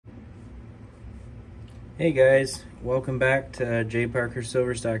Hey guys, welcome back to J Parker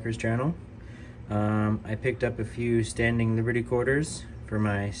Silver Stalkers channel. I picked up a few Standing Liberty quarters for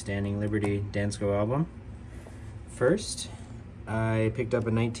my Standing Liberty Dansco album. First, I picked up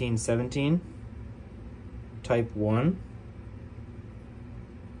a 1917 Type 1.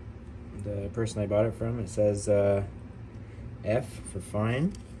 The person I bought it from, it says F for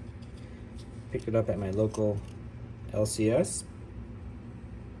fine. Picked it up at my local LCS.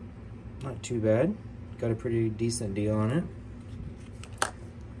 Not too bad. Got a pretty decent deal on it.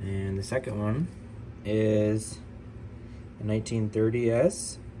 And the second one is a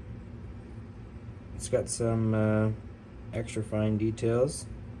 1930S. It's got some extra fine details.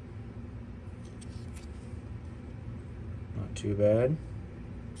 Not too bad.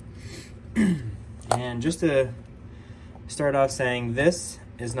 And just to start off saying, this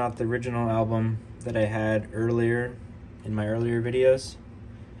is not the original album that I had earlier in my earlier videos.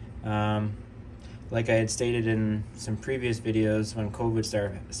 Like I had stated in some previous videos, when COVID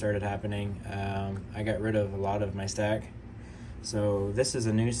started happening, I got rid of a lot of my stack. So this is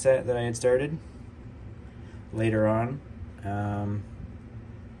a new set that I had started later on.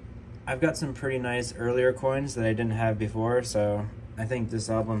 I've got some pretty nice earlier coins that I didn't have before, so I think this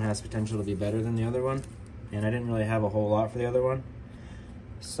album has potential to be better than the other one. And I didn't really have a whole lot for the other one.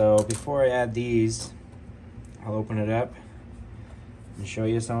 So before I add these, I'll open it up and show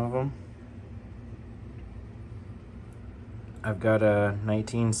you some of them. I've got a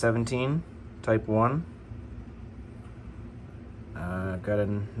 1917 Type 1. I've got a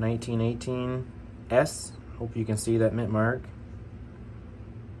 1918 S. Hope you can see that mint mark.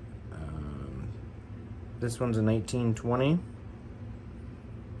 This one's a 1920.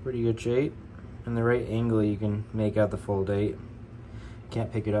 Pretty good shape. In the right angle, you can make out the full date.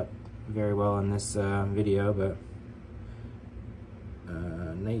 Can't pick it up very well in this video, but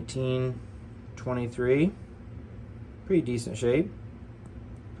 1923. Pretty decent shape.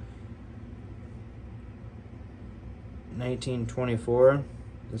 1924.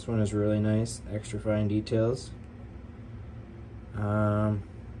 This one is really nice. Extra fine details.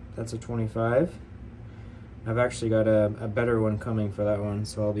 That's a 25. I've actually got a better one coming for that one,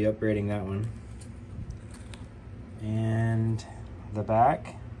 so I'll be upgrading that one. And the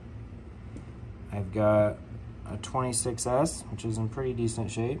back, I've got a 26S, which is in pretty decent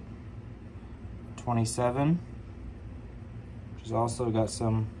shape. 27. Which has also got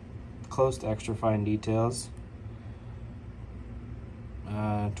some close to extra fine details.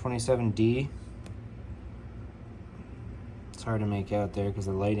 27D. It's hard to make out there because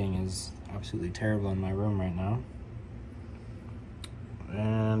the lighting is absolutely terrible in my room right now.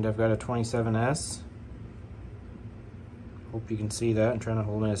 And I've got a 27S. Hope you can see that. I'm trying to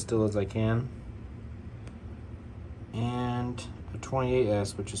hold it as still as I can. And a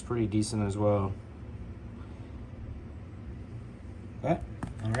 28S, which is pretty decent as well. But,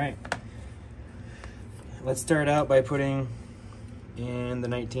 all right. Let's start out by putting in the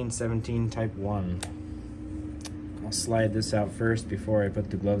 1917 Type 1. I'll slide this out first before I put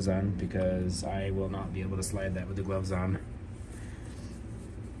the gloves on, because I will not be able to slide that with the gloves on.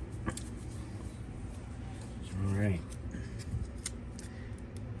 All right.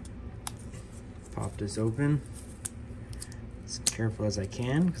 Pop this open. As careful as I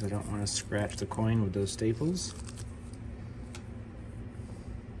can, because I don't want to scratch the coin with those staples.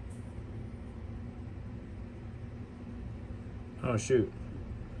 Oh shoot,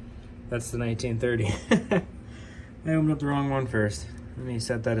 that's the 1930. I opened up the wrong one first. Let me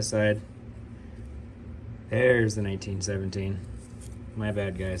set that aside. There's the 1917. My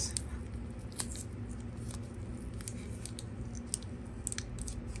bad, guys.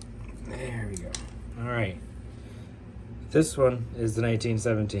 There we go. All right. This one is the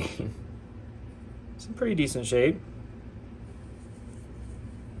 1917. It's in pretty decent shape.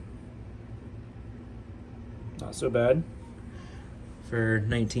 Not so bad for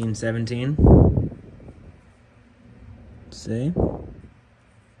 1917. See? Come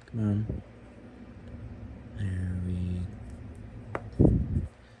on.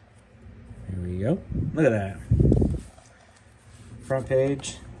 There we go. Look at that. Front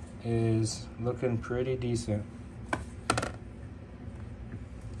page is looking pretty decent.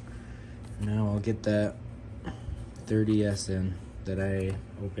 Now I'll get that 30S in that I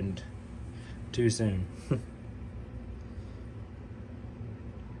opened too soon.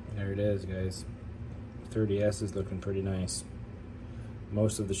 There it is, guys. 30S is looking pretty nice.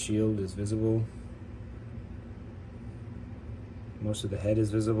 Most of the shield is visible. Most of the head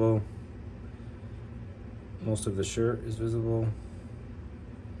is visible. Most of the shirt is visible.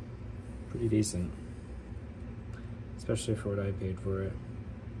 Pretty decent. Especially for what I paid for it.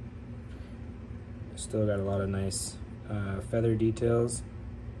 Still got a lot of nice feather details.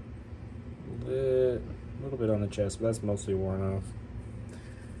 A little bit on the chest, but that's mostly worn off.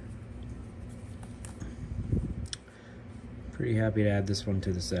 Pretty happy to add this one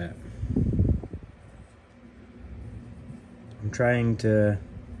to the set. I'm trying to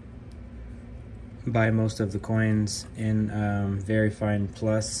buy most of the coins in very fine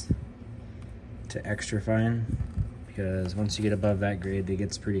plus to extra fine, because once you get above that grade it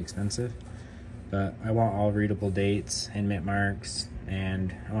gets pretty expensive. But I want all readable dates and mint marks,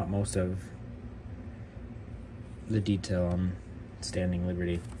 and I want most of the detail on Standing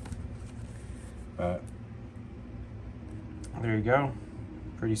Liberty. But there you go,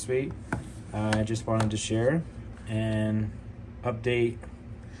 pretty sweet. I just wanted to share and update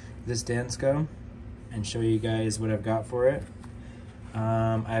this Dansco and show you guys what I've got for it.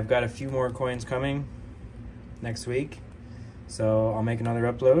 I've got a few more coins coming next week, so I'll make another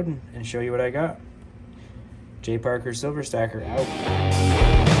upload and show you what I got. J Parker Silver Stacker out.